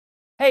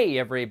Hey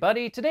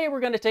everybody, today we're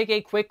going to take a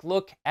quick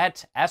look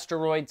at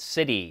Asteroid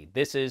City.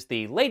 This is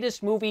the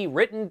latest movie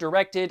written,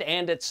 directed,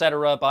 and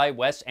etc. by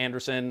Wes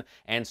Anderson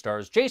and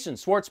stars Jason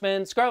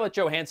Schwartzman, Scarlett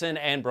Johansson,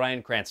 and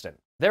Bryan Cranston.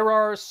 There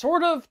are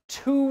sort of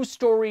two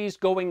stories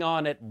going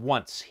on at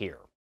once here.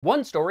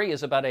 One story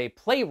is about a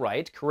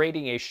playwright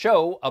creating a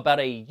show about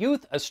a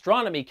youth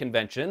astronomy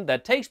convention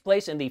that takes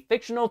place in the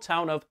fictional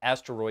town of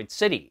Asteroid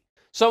City,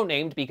 so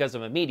named because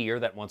of a meteor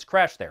that once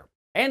crashed there.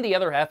 And the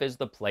other half is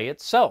the play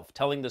itself,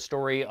 telling the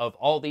story of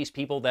all these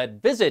people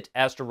that visit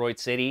Asteroid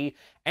City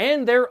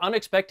and their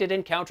unexpected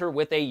encounter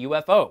with a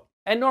UFO.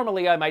 And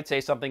normally I might say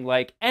something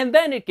like, and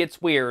then it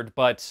gets weird,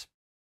 but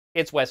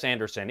it's Wes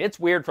Anderson. It's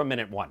weird from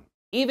minute one.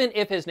 Even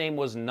if his name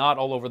was not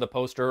all over the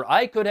poster,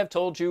 I could have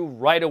told you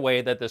right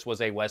away that this was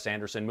a Wes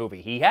Anderson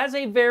movie. He has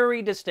a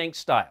very distinct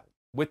style.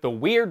 With the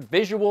weird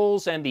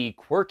visuals and the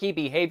quirky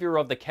behavior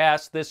of the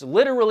cast, this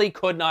literally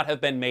could not have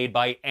been made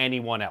by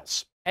anyone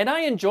else. And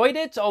I enjoyed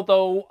it,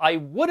 although I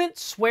wouldn't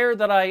swear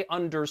that I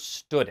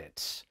understood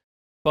it.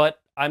 But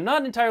I'm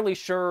not entirely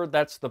sure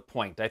that's the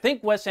point. I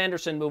think Wes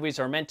Anderson movies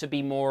are meant to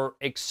be more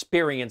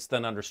experienced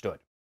than understood.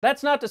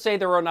 That's not to say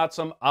there are not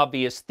some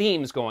obvious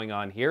themes going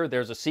on here.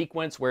 There's a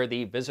sequence where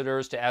the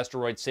visitors to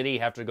Asteroid City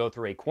have to go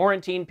through a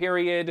quarantine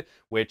period,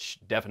 which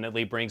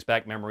definitely brings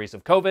back memories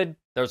of COVID.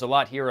 There's a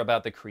lot here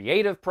about the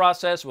creative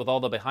process with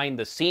all the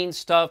behind-the-scenes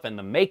stuff and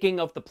the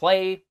making of the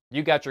play.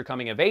 You got your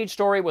coming-of-age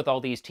story with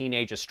all these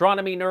teenage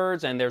astronomy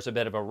nerds, and there's a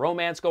bit of a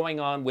romance going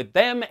on with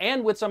them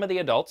and with some of the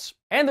adults.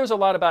 And there's a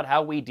lot about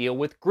how we deal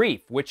with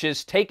grief, which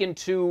is taken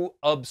to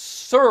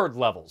absurd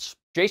levels.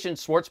 Jason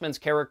Schwartzman's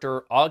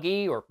character,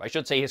 Augie, or I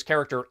should say his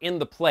character in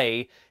the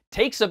play,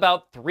 takes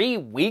about 3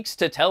 weeks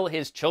to tell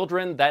his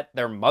children that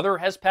their mother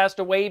has passed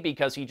away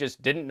because he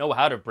just didn't know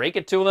how to break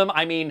it to them.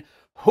 I mean,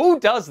 who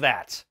does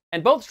that?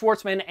 And both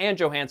Schwartzman and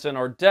Johansson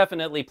are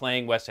definitely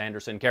playing Wes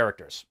Anderson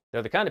characters.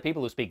 They're the kind of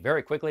people who speak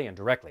very quickly and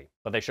directly,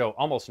 but they show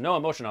almost no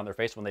emotion on their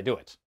face when they do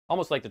it.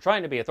 Almost like they're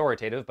trying to be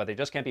authoritative, but they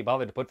just can't be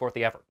bothered to put forth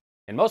the effort.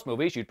 In most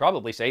movies, you'd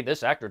probably say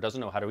this actor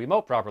doesn't know how to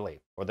emote properly,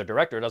 or the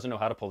director doesn't know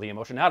how to pull the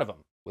emotion out of him.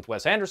 With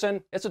Wes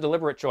Anderson, it's a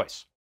deliberate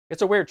choice.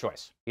 It's a weird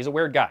choice. He's a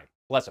weird guy.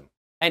 Bless him.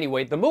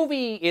 Anyway, the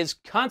movie is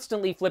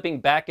constantly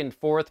flipping back and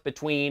forth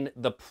between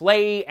the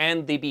play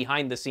and the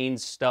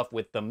behind-the-scenes stuff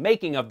with the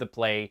making of the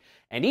play,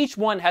 and each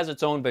one has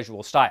its own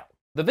visual style.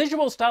 The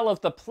visual style of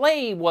the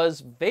play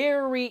was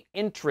very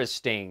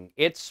interesting.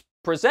 It's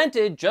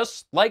presented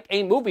just like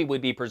a movie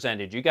would be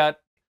presented. You got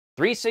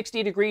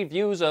 360-degree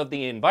views of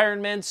the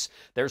environments,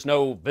 there's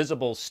no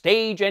visible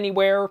stage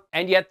anywhere,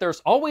 and yet there's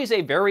always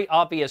a very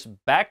obvious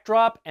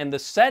backdrop, and the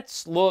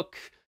sets look...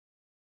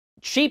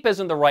 cheap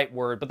isn't the right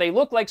word, but they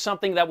look like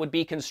something that would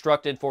be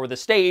constructed for the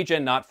stage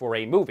and not for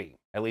a movie.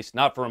 At least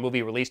not for a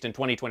movie released in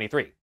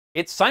 2023.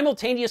 It's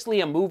simultaneously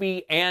a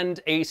movie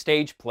and a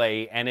stage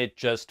play, and it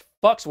just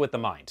fucks with the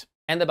mind.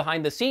 And the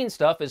behind-the-scenes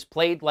stuff is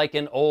played like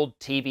an old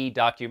TV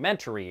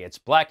documentary. It's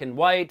black and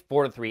white,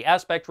 4:3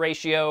 aspect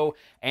ratio,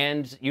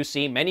 and you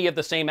see many of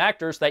the same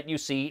actors that you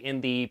see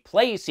in the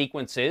play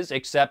sequences,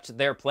 except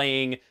they're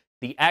playing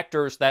the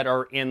actors that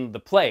are in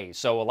the play.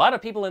 So a lot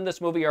of people in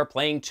this movie are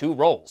playing two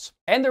roles.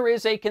 And there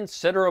is a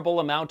considerable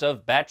amount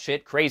of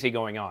batshit crazy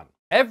going on.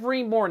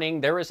 Every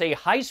morning, there is a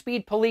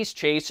high-speed police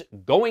chase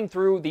going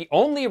through the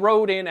only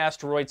road in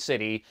Asteroid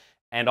City,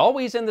 and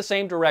always in the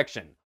same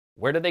direction.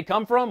 Where did they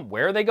come from?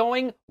 Where are they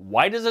going?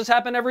 Why does this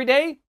happen every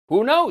day?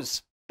 Who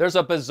knows? There's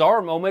a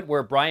bizarre moment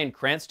where Bryan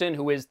Cranston,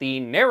 who is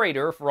the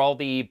narrator for all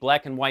the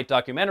black and white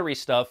documentary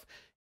stuff,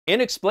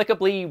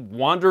 inexplicably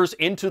wanders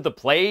into the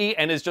play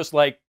and is just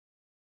like,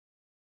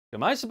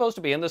 am I supposed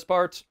to be in this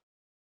part?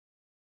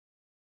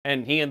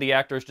 And he and the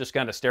actors just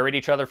kind of stare at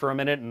each other for a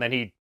minute, and then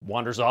he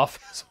wanders off.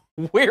 It's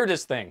the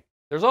weirdest thing.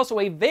 There's also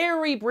a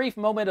very brief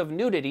moment of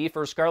nudity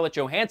for Scarlett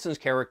Johansson's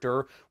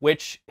character,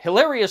 which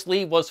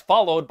hilariously was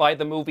followed by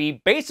the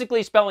movie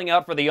basically spelling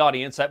out for the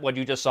audience that what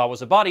you just saw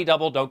was a body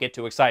double, don't get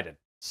too excited.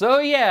 So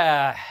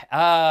yeah,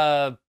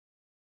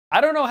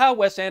 I don't know how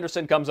Wes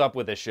Anderson comes up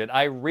with this shit.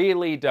 I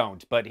really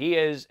don't. But he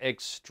is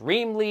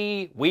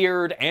extremely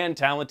weird and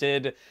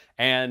talented,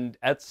 and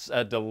that's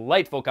a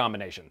delightful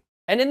combination.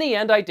 And in the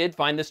end, I did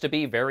find this to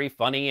be very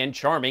funny and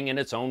charming in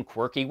its own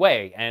quirky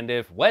way. And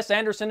if Wes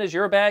Anderson is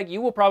your bag,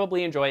 you will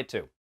probably enjoy it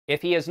too.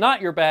 If he is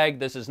not your bag,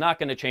 this is not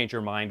going to change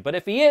your mind. But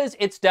if he is,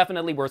 it's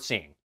definitely worth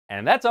seeing.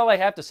 And that's all I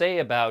have to say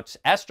about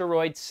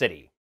Asteroid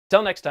City.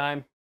 Till next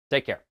time,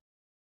 take care.